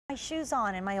my shoes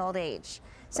on in my old age.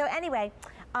 So anyway,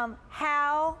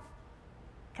 how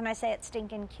can I say it's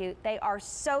stinking cute? They are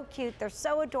so cute, they're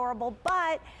so adorable,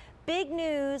 but big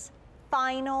news,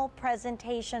 final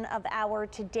presentation of our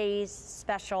today's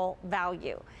special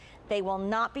value. They will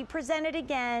not be presented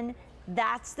again.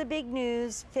 That's the big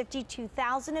news.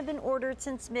 52,000 have been ordered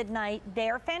since midnight.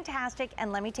 They're fantastic,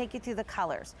 and let me take you through the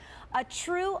colors. A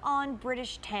true on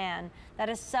British tan that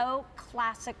is so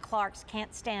classic. Clarks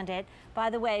can't stand it.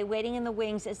 By the way, waiting in the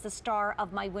wings is the star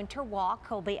of my winter walk.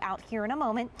 He'll be out here in a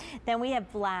moment. Then we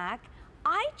have black.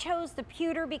 I chose the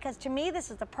pewter because to me this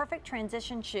is the perfect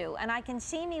transition shoe, and I can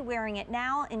see me wearing it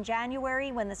now in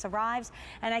January when this arrives,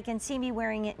 and I can see me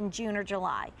wearing it in June or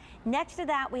July. Next to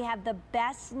that we have the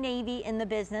best navy in the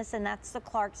business, and that's the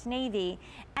Clarks navy.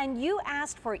 And you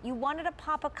asked for it. You wanted to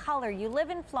pop a color. You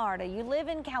live in Florida, you live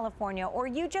in California, or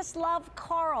you just love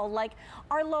coral like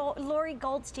our Lori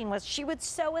Goldstein was. She would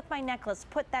sew with my necklace,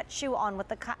 put that shoe on with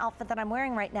the outfit that I'm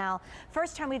wearing right now.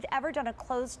 First time we've ever done a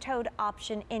closed-toed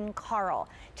option in coral.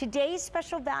 Today's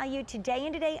special value, today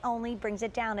and today only, brings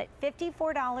it down at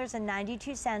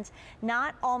 $54.92,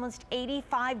 not almost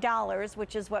 $85,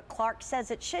 which is what Clark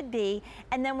says it should be.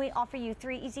 And then we offer you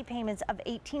 3 easy payments of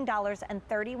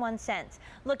 $18.31.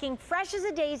 Looking fresh as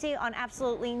a daisy on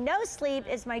absolutely no sleep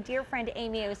is my dear friend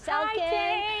Amy Oselkin. Hi,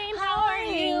 Jane. How are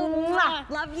you? Mwah.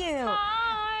 Love you. Hi.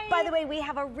 By the way, we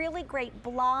have a really great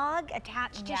blog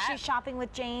attached to Shoe Shopping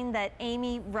with Jane that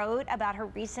Amy wrote about her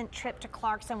recent trip to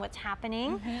Clarks and what's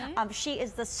happening. She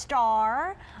is the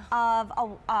star of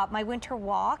my winter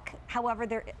walk.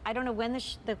 However, I don't know when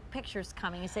the picture's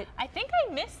coming. Is it? I think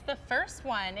I missed the first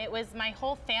one. It was my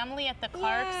whole family at the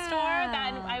Clarks store.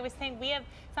 That I was saying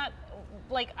it's not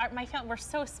like my family, we're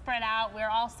so spread out, we're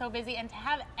all so busy, and to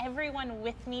have everyone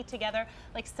with me together,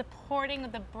 like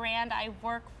supporting the brand I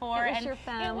work for. It was your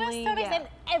family. It was so nice, and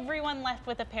everyone left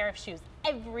with a pair of shoes.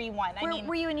 Everyone. I mean,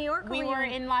 were you in New York? We were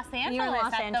in Los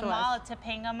Angeles at the mall at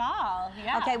Topanga Mall.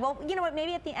 Yeah. Okay, well, you know what?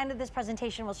 Maybe at the end of this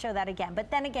presentation we'll show that again. But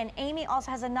then again, Amy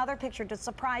also has another picture to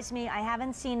surprise me. I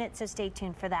haven't seen it, so stay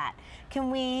tuned for that.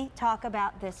 Can we talk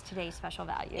about this today's special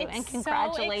value? It's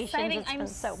congratulations, so exciting. It's been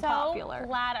so popular. I'm so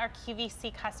glad our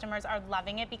QVC customers are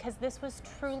loving it because this was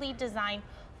truly designed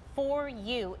for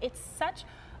you. It's such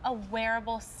a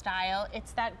wearable style.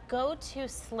 It's that go-to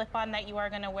slip-on that you are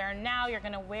going to wear now, you're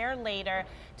going to wear later.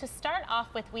 To start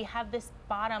off with, we have this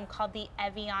bottom called the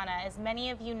Evianna. As many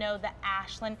of you know, the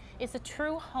Ashland is a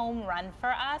true home run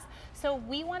for us. So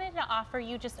we wanted to offer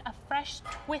you just a fresh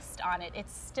twist on it.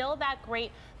 It's still that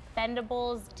great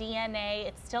Bendables DNA.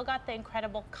 It's still got the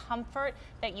incredible comfort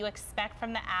that you expect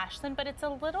from the Ashland, but it's a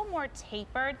little more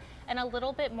tapered and a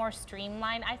little bit more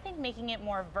streamlined, I think making it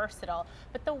more versatile.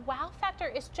 But the wow factor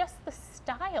is just the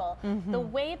style. The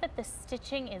way that the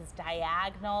stitching is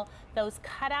diagonal, those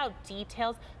cutout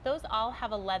details, those all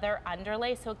have a leather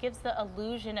underlay, so it gives the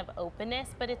illusion of openness,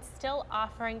 but it's still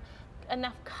offering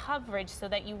enough coverage so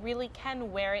that you really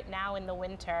can wear it now in the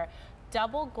winter.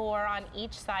 Double gore on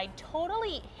each side,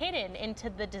 totally hidden into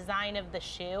the design of the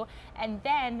shoe, and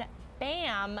then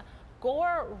bam,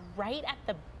 gore right at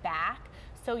the back,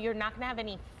 so you're not gonna have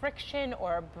any friction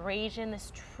or abrasion.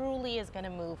 This truly is gonna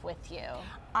move with you.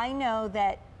 I know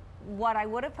that what I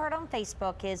would have heard on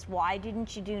Facebook is, why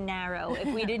didn't you do narrow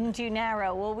if we didn't do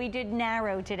narrow? Well, we did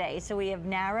narrow today. So we have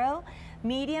narrow,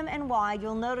 medium, and wide.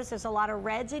 You'll notice there's a lot of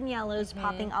reds and yellows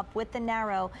popping up with the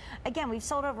narrow. Again, we've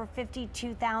sold over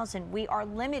 52,000. We are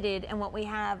limited in what we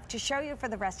have to show you for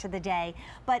the rest of the day.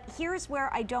 But here's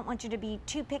where I don't want you to be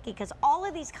too picky, because all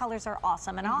of these colors are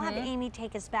awesome. And I'll have Amy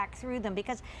take us back through them,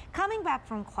 because coming back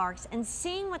from Clarks and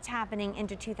seeing what's happening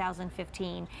into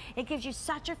 2015, it gives you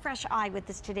such a fresh eye with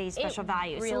this today's special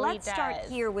value. Really so let's start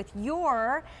here with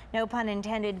your, no pun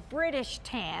intended, British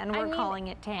tan. We're calling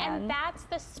it tan. And that's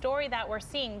the story that we're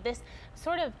seeing, this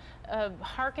sort of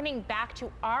hearkening back to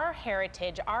our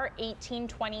heritage, our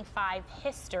 1825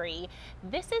 history.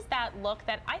 This is that look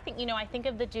that I think, you know, I think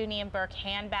of the Dooney and Burke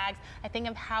handbags. I think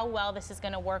of how well this is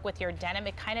going to work with your denim.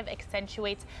 It kind of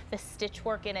accentuates the stitch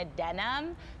work in a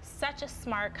denim. Such a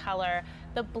smart color.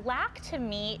 The black to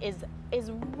me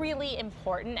is really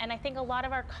important, and I think a lot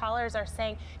of our callers are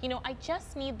saying, you know, I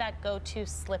just need that go-to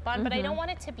slip-on, but I don't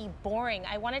want it to be boring.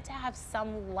 I want it to have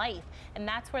some life, and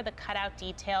that's where the cutout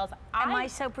details. Am I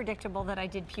so predictable that I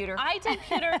did pewter? I did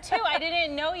pewter too. I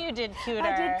didn't know you did pewter.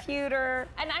 I did pewter.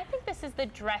 And I think this is the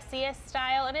dressiest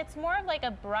style, and it's more of like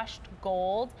a brushed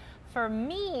gold. For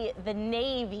me, the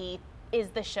navy is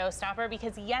the showstopper,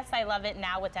 because yes, I love it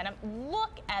now with denim.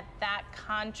 Look at that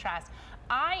contrast.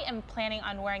 I am planning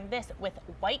on wearing this with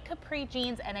white capri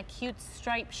jeans and a cute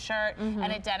striped shirt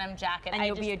and a denim jacket. And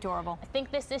you'll be adorable. I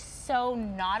think this is so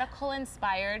nautical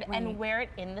inspired and wear it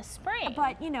in the spring.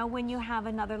 But you know, when you have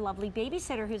another lovely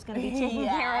babysitter who's going to be taking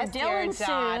care of Dylan your soon,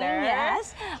 daughter,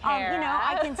 yes, you know,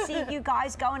 I can see you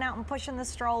guys going out and pushing the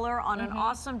stroller on an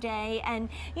awesome day, and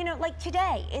you know, like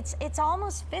today, it's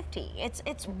almost 50.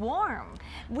 It's warm.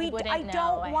 I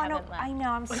don't want to. I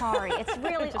know. I'm sorry. It's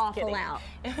really awful out.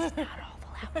 It's not awful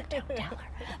out, but don't tell her.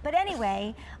 But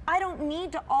anyway, I don't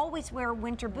need to always wear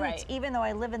winter boots, even though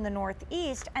I live in the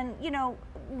Northeast. And you know,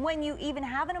 when you even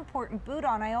have an important boot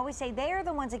on, I always say they are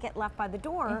the ones that get left by the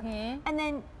door. And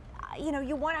then, you know,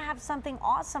 you want to have something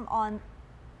awesome on.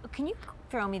 Can you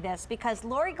throw me this? Because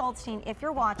Lori Goldstein, if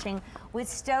you're watching, would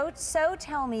so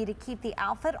tell me to keep the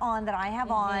outfit on that I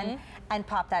have on and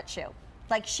pop that shoe.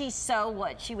 Like she so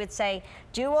would. She would say,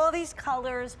 do all these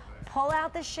colors, pull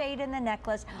out the shade in the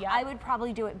necklace. I would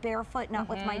probably do it barefoot, not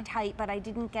with my tight, but I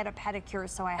didn't get a pedicure,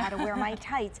 so I had to wear my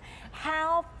tights.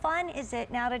 How fun is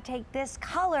it now to take this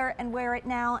color and wear it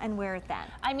now and wear it then?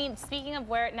 I mean, speaking of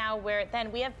wear it now, wear it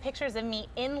then, we have pictures of me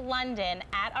in London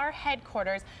at our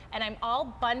headquarters, and I'm all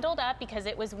bundled up because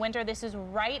it was winter. This is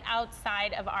right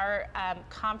outside of our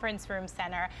conference room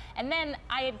center. And then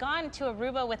I had gone to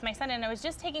Aruba with my son, and I was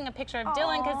just taking a picture of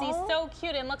Dylan because he's so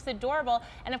cute and looks adorable.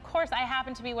 And of course, I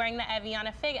happen to be wearing the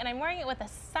Evianna fig, and I'm wearing it with a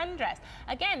sundress.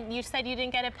 Again, you said you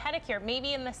didn't get a pedicure.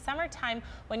 Maybe in the summertime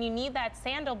when you need that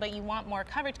sandal, but you want more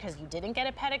coverage because you didn't get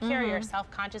a pedicure, you're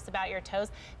self-conscious about your toes.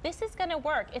 This is gonna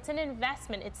work. It's an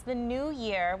investment. It's the new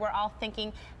year. We're all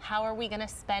thinking, how are we gonna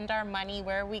spend our money?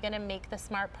 Where are we gonna make the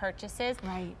smart purchases?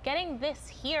 Getting this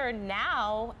here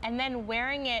now and then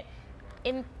wearing it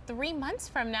in 3 months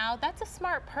from now, that's a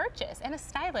smart purchase and a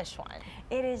stylish one.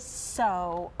 It is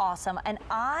so awesome. And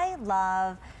I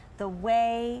love the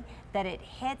way that it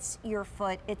hits your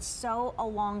foot. It's so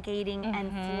elongating and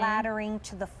flattering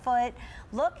to the foot.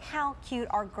 Look how cute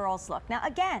our girls look. Now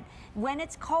again, when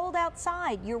it's cold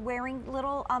outside, you're wearing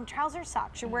little trouser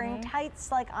socks. You're wearing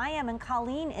tights like I am and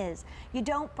Colleen is. You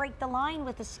don't break the line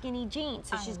with a skinny jean.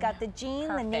 So she's got the jean,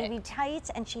 the navy tights,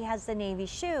 and she has the navy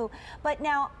shoe. But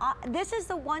now this is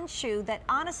the one shoe that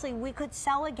honestly we could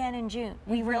sell again in June.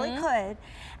 We really could.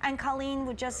 And Colleen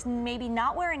would just maybe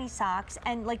not wear any socks,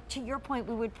 and like to your point,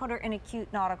 we would put her in a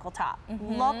cute nautical top.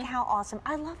 Look how awesome.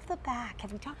 I love the back.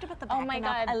 Have we talked about the back? Oh my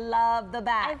enough? God. I love the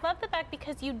back. I love the back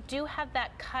because you do have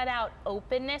that cutout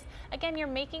openness. Again, you're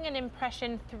making an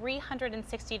impression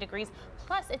 360 degrees.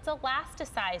 Plus, it's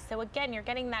elasticized. So again, you're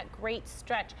getting that great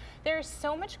stretch. There's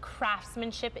so much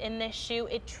craftsmanship in this shoe.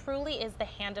 It truly is the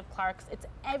hand of Clark's. It's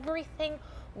everything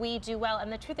we do well.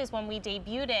 And the truth is, when we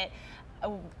debuted it,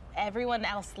 everyone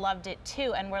else loved it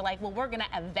too, and we're like, well, we're gonna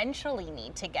eventually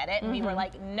need to get it. And we were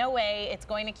like, no way, it's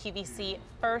going to QVC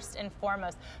first and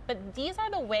foremost. But these are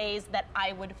the ways that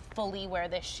I would fully wear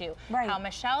this shoe. How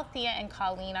Michelle, Thea, and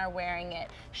Colleen are wearing it.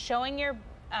 Showing your,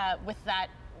 with that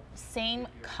same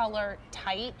color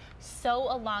tight, so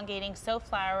elongating, so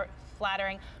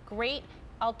flattering, great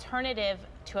alternative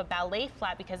to a ballet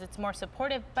flat because it's more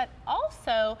supportive, but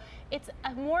also it's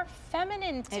a more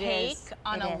feminine take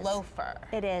on a loafer.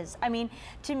 It is. I mean,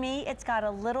 to me, it's got a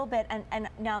little bit, and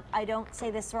now I don't say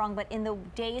this wrong, but in the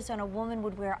days when a woman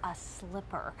would wear a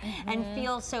slipper and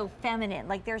feel so feminine,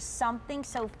 like there's something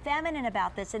so feminine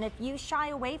about this. And if you shy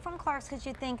away from Clark's because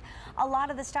you think a lot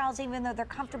of the styles, even though they're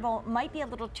comfortable, might be a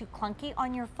little too clunky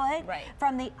on your foot,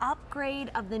 from the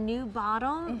upgrade of the new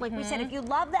bottom, like we said, if you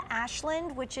love the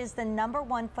Ashland, which is the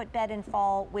 #1 footbed in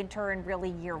fall, winter, and really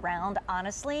year round,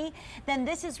 honestly, then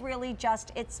this is really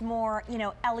just, it's more, you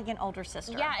know, elegant older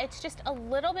sister. Yeah, it's just a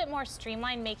little bit more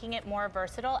streamlined, making it more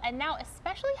versatile. And now,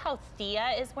 especially how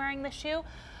Thea is wearing the shoe,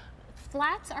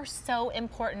 flats are so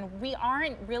important. We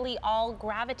aren't really all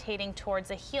gravitating towards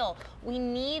a heel. We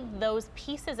need those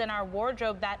pieces in our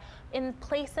wardrobe that in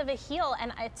place of a heel.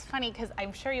 And it's funny because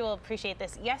I'm sure you will appreciate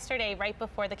this. Yesterday, right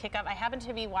before the kickoff, I happened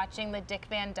to be watching the Dick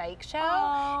Van Dyke show.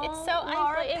 Oh, It's so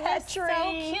it was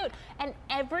so cute. And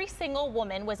every single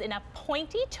woman was in a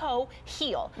pointy toe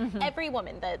heel. Every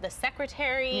woman, the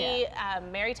secretary,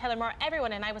 Mary Tyler Moore,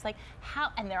 everyone. And I was like,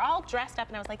 how? And they're all dressed up.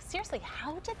 And I was like, seriously,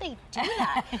 how did they do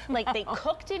that? Like they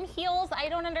cooked in heels? I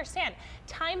don't understand.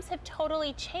 Times have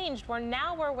totally changed. Where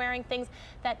now we're wearing things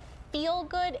that feel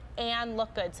good and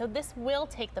look good. So this will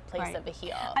take the place of a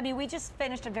heel. I mean, we just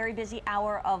finished a very busy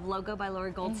hour of Logo by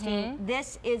Lori Goldstein.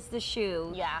 This is the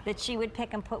shoe that she would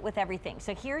pick and put with everything.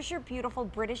 So here's your beautiful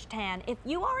British tan. If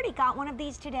you already got one of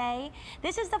these today,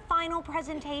 this is the final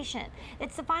presentation.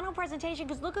 It's the final presentation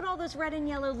because look at all those red and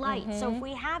yellow lights. So if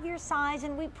we have your size,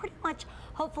 and we pretty much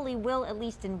hopefully will at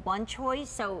least in one choice.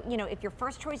 So, you know, if your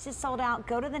first choice is sold out,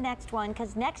 go to the next one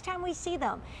because next time we see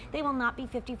them, they will not be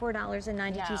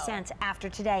 $54.92 after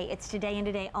today. It's today and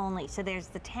today only. So there's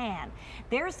the tan.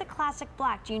 There's the classic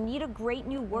black. Do you need a great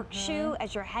new work shoe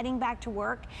as you're heading back to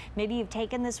work? Maybe you've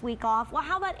taken this week off. Well,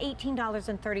 how about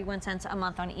 $18.31 a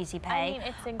month on Easy Pay? I mean,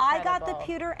 it's incredible. I got the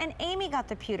pewter and Amy got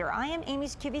the pewter. I am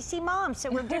Amy's QVC mom, so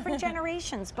we're different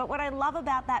generations. But what I love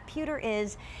about that pewter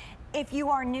is if you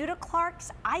are new to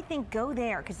Clark's, I think go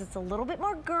there because it's a little bit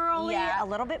more girly, a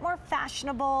little bit more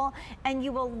fashionable, and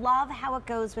you will love how it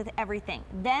goes with everything.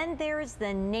 Then there's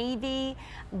the navy.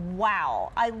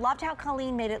 Wow. I loved how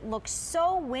Colleen made it look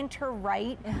so winter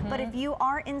right, but if you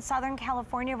are in Southern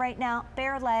California right now,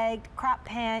 bare-legged, crop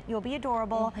pant, you'll be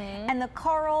adorable. And the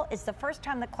coral is the first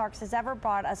time that Clark's has ever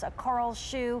brought us a coral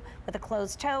shoe with a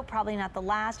closed toe, probably not the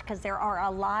last because there are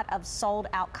a lot of sold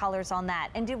out colors on that.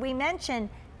 And did we mention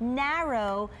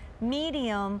narrow,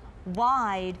 medium,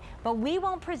 wide, but we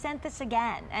won't present this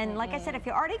again. And like I said, if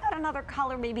you already got another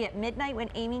color maybe at midnight when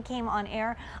Amy came on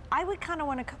air, I would kind of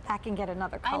want to come back and get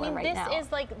another color right now. This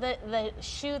is like the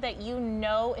shoe that you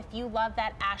know, if you love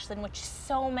that Ashland, which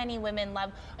so many women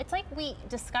love, it's like we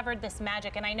discovered this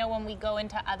magic. And I know when we go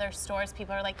into other stores,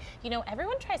 people are like, you know,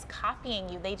 everyone tries copying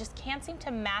you. They just can't seem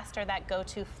to master that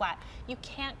go-to flat. You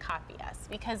can't copy us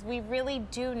because we really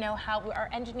do know how our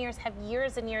engineers have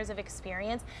years and years of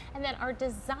experience, and then our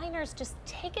designers just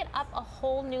take it up a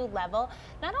whole new level.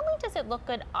 Not only does it look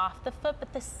good off the foot,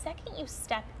 but the second you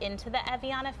step into the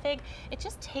Evianna Fig, it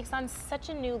just takes on such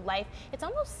a new life. It's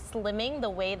almost slimming the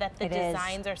way that the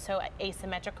designs are so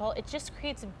asymmetrical. It just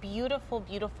creates beautiful,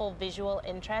 beautiful visual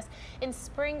interest. In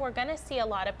spring, we're gonna see a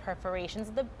lot of perforations.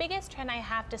 The biggest trend I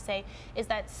have to say is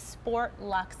that sport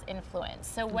luxe influence.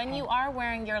 So when you are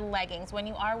wearing your leggings, when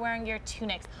you are wearing your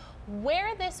tunics,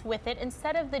 wear this with it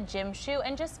instead of the gym shoe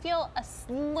and just feel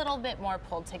a little bit more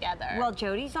pulled together. Well,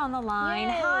 Jody's on the line.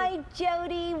 Yay. Hi,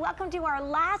 Jody. Welcome to our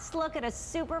last look at a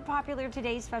super popular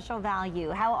Today's Special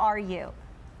Value. How are you?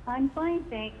 I'm fine,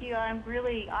 thank you.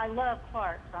 I love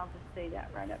Clark's. I'll just say that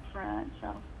right up front.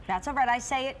 So. That's all right. I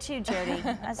say it too, Jody.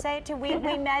 I say it too. We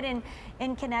met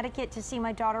in Connecticut to see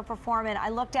my daughter perform, and I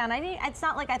looked down. It's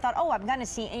not like I thought, oh, I'm going to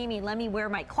see Amy. Let me wear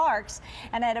my Clark's.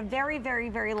 And I had a very, very,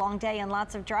 very long day and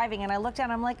lots of driving. And I looked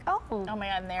down. I'm like, oh. Oh my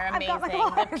God, they're amazing. I've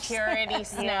got my the purity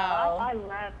snow. Yeah, I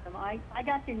love them. I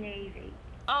got the navy.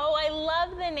 Oh, I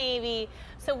love the navy.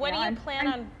 So what do you plan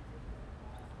on?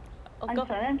 I'm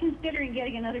sorry. I'm considering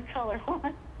getting another color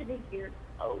on this year.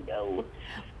 Oh no.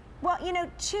 Well, you know,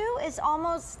 2 is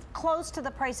almost close to the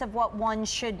price of what 1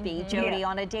 should be, Jody,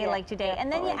 on a day like today.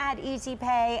 And then you add Easy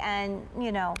Pay and,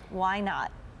 you know, why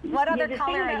not? What other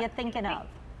color are you thinking of?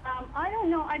 I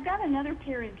don't know. I got another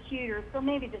pair in pewter, so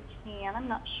maybe the tan. I'm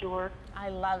not sure. I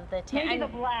love the tan. Maybe the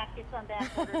black. It's on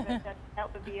back order, but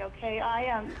that would be okay.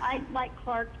 I like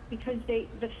Clark's because the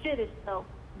fit is so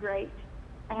great.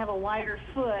 I have a wider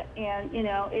foot, and you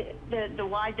know, the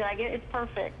wide that I get, it's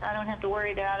perfect. I don't have to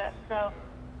worry about it. So.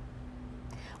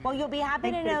 Well, you'll be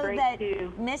happy to know that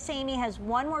Miss Amy has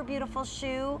one more beautiful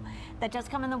shoe that does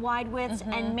come in the wide widths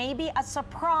and maybe a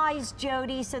surprise,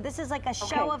 Jody. So this is like a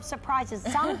show of surprises.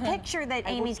 Some picture that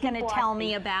Amy's going to tell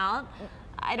me about.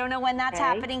 I don't know when that's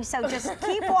happening, so just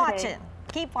keep watching.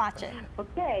 Keep watching.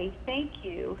 Okay, thank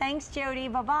you. Thanks, Jody.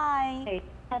 Bye-bye. Hey.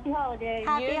 Happy holidays.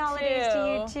 Happy holidays to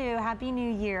you too. Happy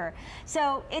New Year.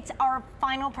 So it's our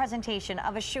final presentation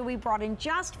of a shoe we brought in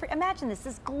just for, imagine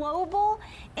this global,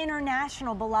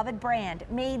 international, beloved brand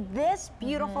made this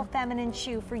beautiful feminine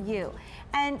shoe for you.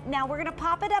 And now we're gonna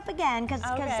pop it up again because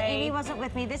Amy wasn't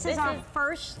with me. This is our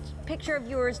first picture of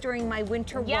yours during my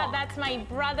winter walk. Yeah, that's my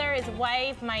brother, his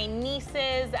wife, my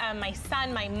nieces, my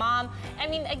son, my mom. I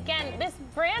mean, again, this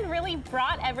brand really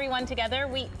brought everyone together.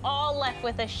 We all left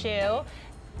with a shoe.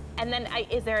 And then,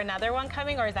 is there another one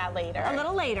coming, or is that later? A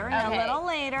little later, a little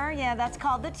later. Yeah, that's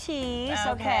called the tease,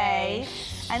 okay.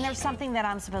 And there's something that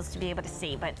I'm supposed to be able to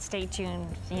see, but stay tuned,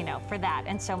 you know, for that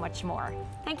and so much more.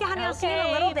 Thank you, honey. I'll see you in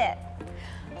a little bit.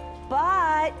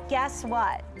 But guess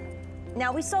what?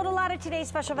 Now, we sold a lot of today's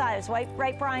special values,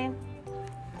 right, Brian?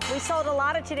 We sold a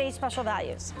lot of today's special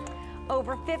values.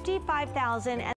 Over 55,000.